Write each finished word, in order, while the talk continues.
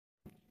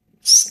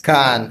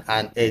scan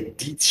and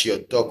edit your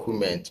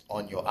document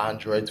on your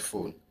Android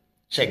phone.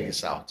 Check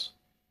this out.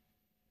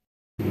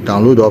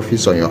 Download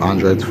Office on your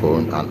Android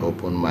phone and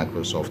open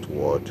Microsoft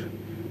Word.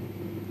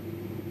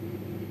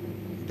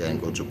 Then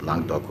go to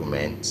blank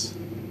document.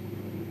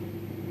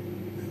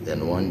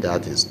 Then when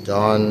that is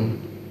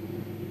done,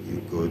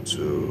 you go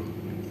to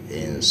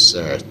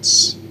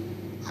Insert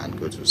and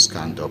go to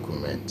Scan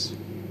Document.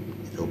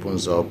 It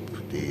opens up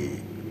the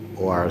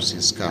ORC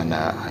scanner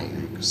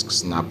and you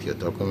snap your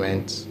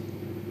document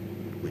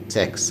with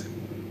text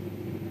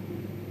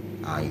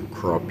and you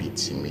crop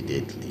it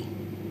immediately.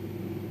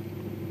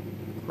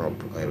 Crop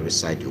every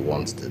side you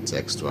want the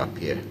text to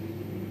appear.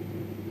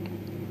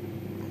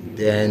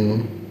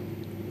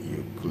 Then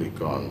you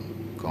click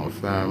on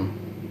Confirm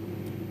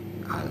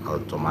and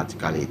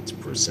automatically it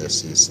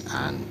processes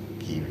and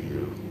give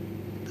you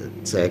the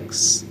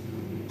text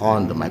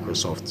on the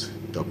Microsoft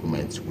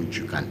document which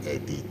you can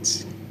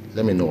edit.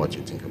 Let me know what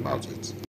you think about it.